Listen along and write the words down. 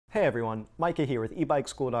Hey everyone, Micah here with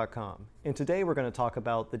EbikeSchool.com, and today we're going to talk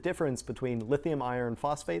about the difference between lithium iron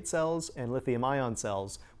phosphate cells and lithium ion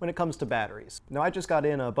cells when it comes to batteries. Now I just got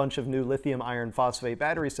in a bunch of new lithium iron phosphate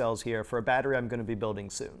battery cells here for a battery I'm going to be building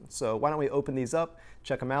soon. So why don't we open these up,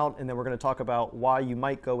 check them out, and then we're going to talk about why you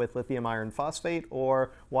might go with lithium iron phosphate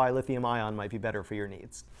or why lithium ion might be better for your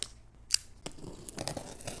needs.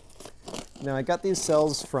 Now I got these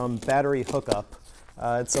cells from Battery Hookup.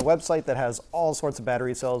 It's a website that has all sorts of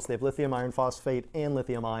battery cells. They have lithium iron phosphate and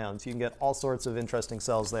lithium ions. You can get all sorts of interesting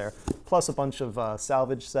cells there, plus a bunch of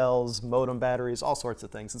salvage cells, modem batteries, all sorts of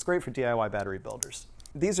things. It's great for DIY battery builders.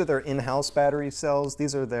 These are their in-house battery cells.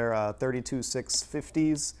 These are their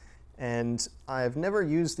 32650s, and I've never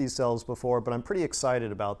used these cells before, but I'm pretty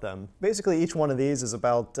excited about them. Basically, each one of these is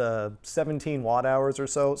about 17 watt hours or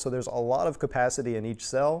so there's a lot of capacity in each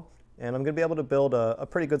cell. And I'm going to be able to build a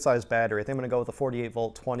pretty good sized battery. I think I'm going to go with a 48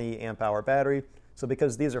 volt 20 amp hour battery. So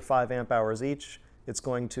because these are 5 amp hours each, it's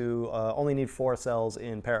going to only need 4 cells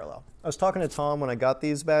in parallel. I was talking to Tom when I got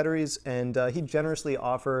these batteries, and he generously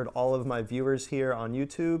offered all of my viewers here on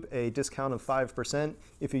YouTube a discount of 5%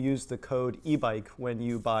 if you use the code EBIKE when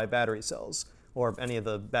you buy battery cells or any of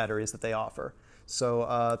the batteries that they offer.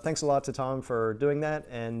 So thanks a lot to Tom for doing that,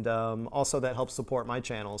 and also that helps support my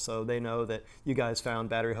channel, so they know that you guys found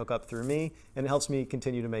Battery Hookup through me, and it helps me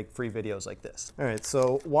continue to make free videos like this. All right,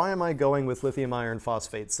 so why am I going with lithium iron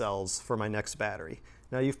phosphate cells for my next battery?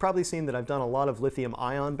 Now you've probably seen that I've done a lot of lithium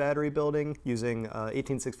ion battery building using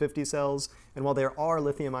 18650 cells, and while there are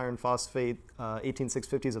lithium iron phosphate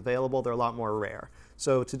 18650s available, they're a lot more rare.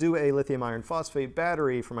 So to do a lithium iron phosphate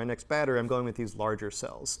battery for my next battery, I'm going with these larger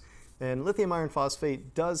cells. And lithium iron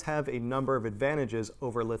phosphate does have a number of advantages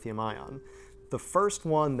over lithium ion. The first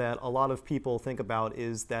one that a lot of people think about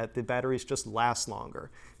is that the batteries just last longer.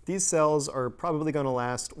 These cells are probably going to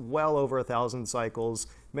last well over 1,000 cycles.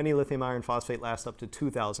 Many lithium iron phosphate last up to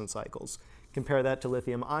 2,000 cycles. Compare that to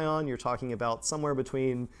lithium ion, you're talking about somewhere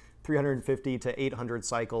between 350 to 800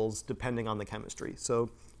 cycles depending on the chemistry. So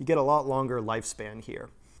you get a lot longer lifespan here.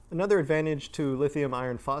 Another advantage to lithium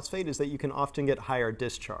iron phosphate is that you can often get higher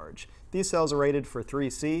discharge. These cells are rated for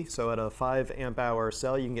 3C, so at a 5 amp hour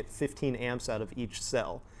cell you can get 15 amps out of each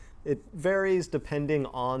cell. It varies depending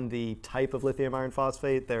on the type of lithium iron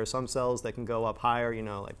phosphate. There are some cells that can go up higher,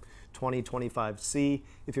 like 2025C.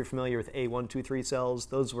 If you're familiar with A123 cells,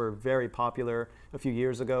 those were very popular a few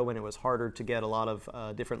years ago when it was harder to get a lot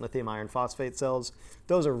of different lithium iron phosphate cells.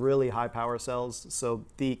 Those are really high power cells, so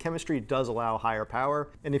the chemistry does allow higher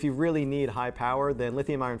power, and if you really need high power, then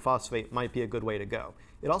lithium iron phosphate might be a good way to go.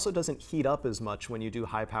 It also doesn't heat up as much when you do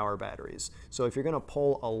high power batteries. So if you're going to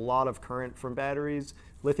pull a lot of current from batteries,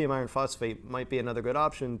 lithium iron phosphate might be another good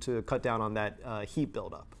option to cut down on that heat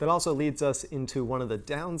buildup. That also leads us into one of the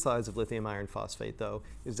downsides of lithium iron phosphate, though,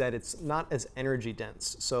 is that it's not as energy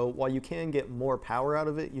dense. So while you can get more power out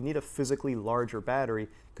of it, you need a physically larger battery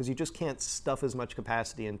because you just can't stuff as much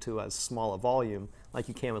capacity into as small a volume like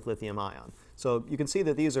you can with lithium ion. So you can see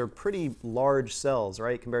that these are pretty large cells,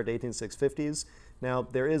 right, compared to 18650s. Now,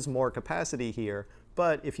 there is more capacity here,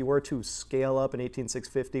 but if you were to scale up an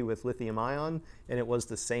 18650 with lithium ion and it was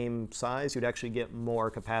the same size, you'd actually get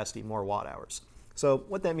more capacity, more watt hours. So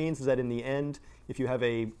what that means is that in the end, if you have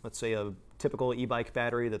let's say a typical e-bike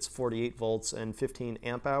battery that's 48 volts and 15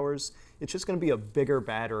 amp hours, it's just going to be a bigger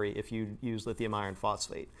battery if you use lithium iron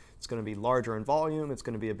phosphate. It's going to be larger in volume, it's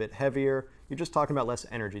going to be a bit heavier, you're just talking about less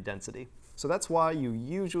energy density. So that's why you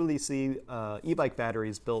usually see e-bike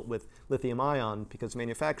batteries built with lithium ion, because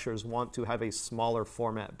manufacturers want to have a smaller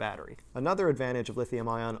format battery. Another advantage of lithium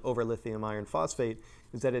ion over lithium iron phosphate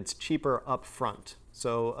is that it's cheaper up front.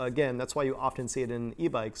 So again, that's why you often see it in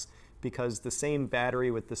e-bikes, because the same battery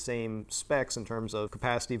with the same specs in terms of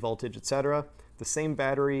capacity, voltage, etc., the same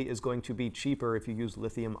battery is going to be cheaper if you use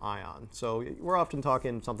lithium ion. So we're often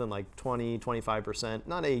talking something like 20, 25%,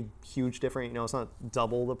 not a huge difference, it's not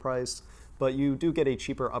double the price, but you do get a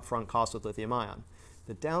cheaper upfront cost with lithium ion.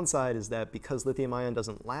 The downside is that because lithium ion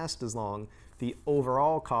doesn't last as long, the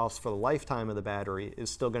overall cost for the lifetime of the battery is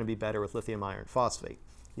still going to be better with lithium iron phosphate.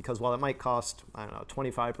 Because while it might cost,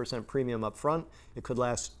 25% premium up front, it could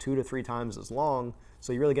last 2 to 3 times as long,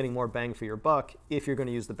 so you're really getting more bang for your buck if you're going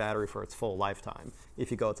to use the battery for its full lifetime, if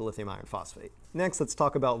you go with the lithium iron phosphate. Next, let's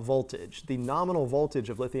talk about voltage. The nominal voltage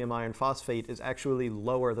of lithium iron phosphate is actually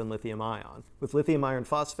lower than lithium ion. With lithium iron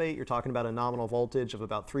phosphate, you're talking about a nominal voltage of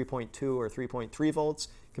about 3.2 or 3.3 volts.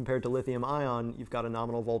 Compared to lithium ion, you've got a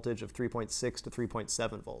nominal voltage of 3.6 to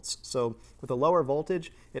 3.7 volts. So with a lower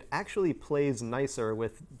voltage, it actually plays nicer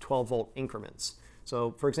with 12 volt increments.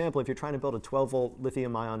 So for example, if you're trying to build a 12 volt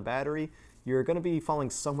lithium ion battery, you're going to be falling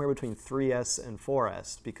somewhere between 3S and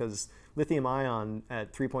 4S because lithium ion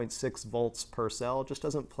at 3.6 volts per cell just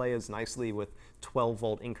doesn't play as nicely with 12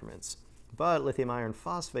 volt increments. But lithium iron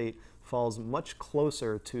phosphate falls much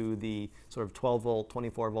closer to the sort of 12 volt,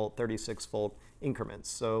 24 volt, 36 volt increments.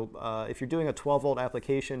 So if you're doing a 12 volt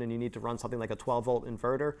application and you need to run something like a 12 volt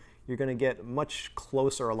inverter, you're going to get much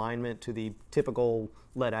closer alignment to the typical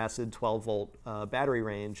lead acid 12 volt battery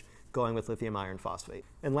range going with lithium iron phosphate.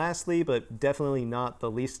 And lastly, but definitely not the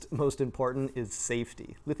least most important, is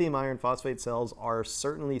safety. Lithium iron phosphate cells are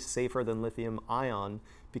certainly safer than lithium ion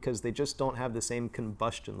because they just don't have the same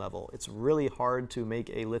combustion level. It's really hard to make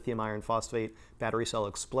a lithium iron phosphate battery cell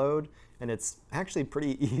explode, and it's actually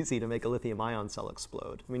pretty easy to make a lithium ion cell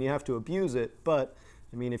explode. I mean, you have to abuse it, but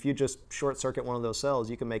I mean, if you just short circuit one of those cells,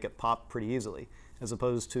 you can make it pop pretty easily, as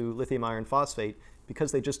opposed to lithium iron phosphate.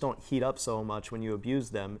 Because they just don't heat up so much when you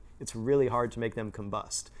abuse them, it's really hard to make them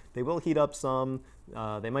combust. They will heat up some,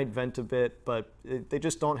 they might vent a bit, but they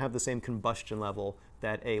just don't have the same combustion level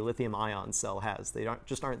that a lithium ion cell has. They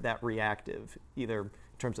just aren't that reactive, either in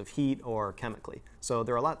terms of heat or chemically. So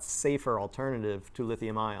they're a lot safer alternative to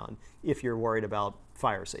lithium ion if you're worried about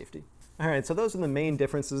fire safety. All right, so those are the main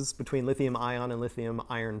differences between lithium ion and lithium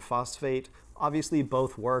iron phosphate. Obviously,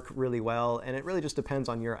 both work really well, and it really just depends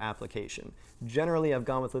on your application. Generally, I've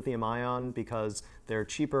gone with lithium ion because they're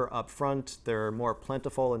cheaper up front, they're more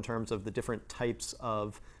plentiful in terms of the different types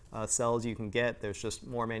of cells you can get. There's just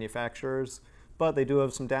more manufacturers, but they do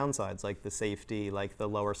have some downsides, like the safety, like the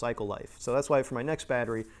lower cycle life. So that's why for my next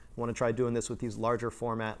battery, I want to try doing this with these larger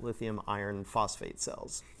format lithium iron phosphate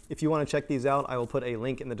cells. If you want to check these out, I will put a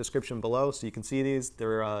link in the description below so you can see these.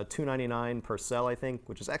 They're $2.99 per cell, I think,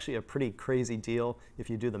 which is actually a pretty crazy deal if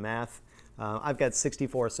you do the math. I've got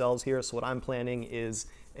 64 cells here, so what I'm planning is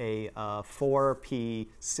a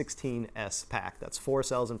 4P16S pack. That's 4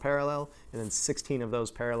 cells in parallel, and then 16 of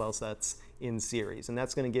those parallel sets in series. And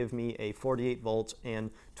that's going to give me a 48 volt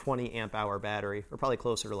and 20 amp hour battery, or probably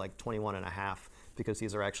closer to like 21 and a half, because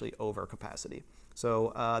these are actually over capacity.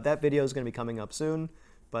 So that video is going to be coming up soon.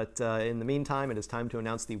 But in the meantime, it is time to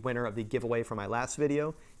announce the winner of the giveaway from my last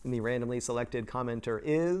video. And the randomly selected commenter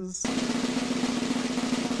is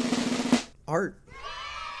Art.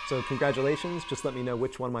 So congratulations, just let me know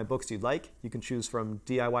which one of my books you'd like. You can choose from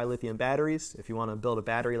DIY Lithium Batteries, if you want to build a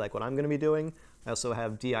battery like what I'm going to be doing. I also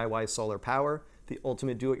have DIY Solar Power, the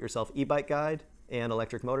Ultimate Do-It-Yourself e-bike guide, and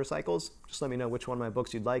electric motorcycles. Just let me know which one of my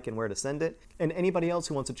books you'd like and where to send it. And anybody else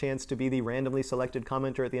who wants a chance to be the randomly selected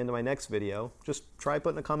commenter at the end of my next video, just try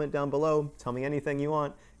putting a comment down below, tell me anything you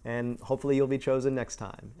want, and hopefully you'll be chosen next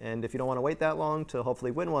time. And if you don't want to wait that long to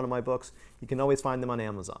hopefully win one of my books, you can always find them on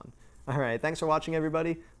Amazon. All right, thanks for watching,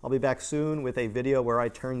 everybody. I'll be back soon with a video where I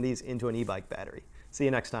turn these into an e-bike battery. See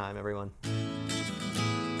you next time, everyone.